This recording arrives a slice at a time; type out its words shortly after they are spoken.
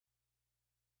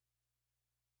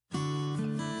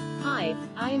Hi,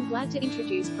 I am glad to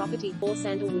introduce property 4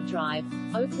 Sandalwood Drive,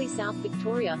 Oakleigh, South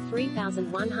Victoria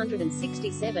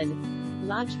 3167.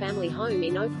 Large family home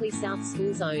in Oakleigh South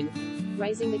School Zone.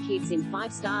 Raising the kids in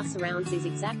 5-star surrounds is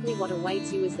exactly what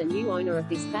awaits you as the new owner of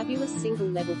this fabulous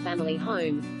single-level family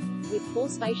home. With 4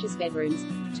 spacious bedrooms,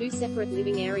 2 separate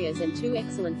living areas and 2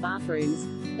 excellent bathrooms,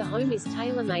 the home is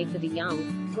tailor-made for the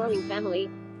young, growing family.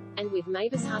 And with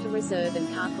Mavis Hutter Reserve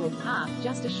and Carcourt Park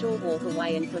just a short walk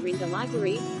away, and Clarinda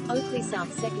Library, Oakleigh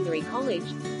South Secondary College,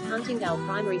 Huntingdale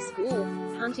Primary School,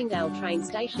 Huntingdale Train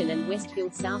Station and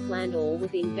Westfield Southland all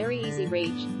within very easy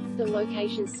reach, the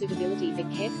location's suitability for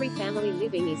carefree family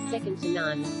living is second to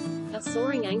none. A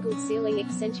soaring angled ceiling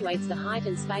accentuates the height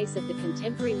and space of the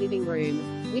contemporary living room,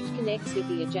 which connects with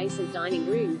the adjacent dining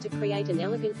room to create an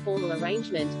elegant formal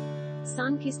arrangement.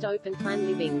 Sun-kissed open-plan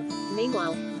living,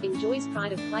 meanwhile, enjoys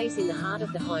pride of place in the heart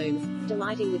of the home,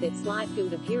 delighting with its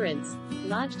light-filled appearance,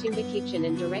 large timber kitchen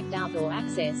and direct outdoor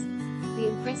access. The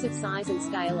impressive size and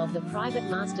scale of the private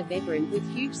master bedroom with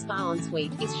huge spa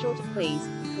ensuite is sure to please,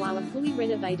 while a fully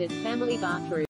renovated family bathroom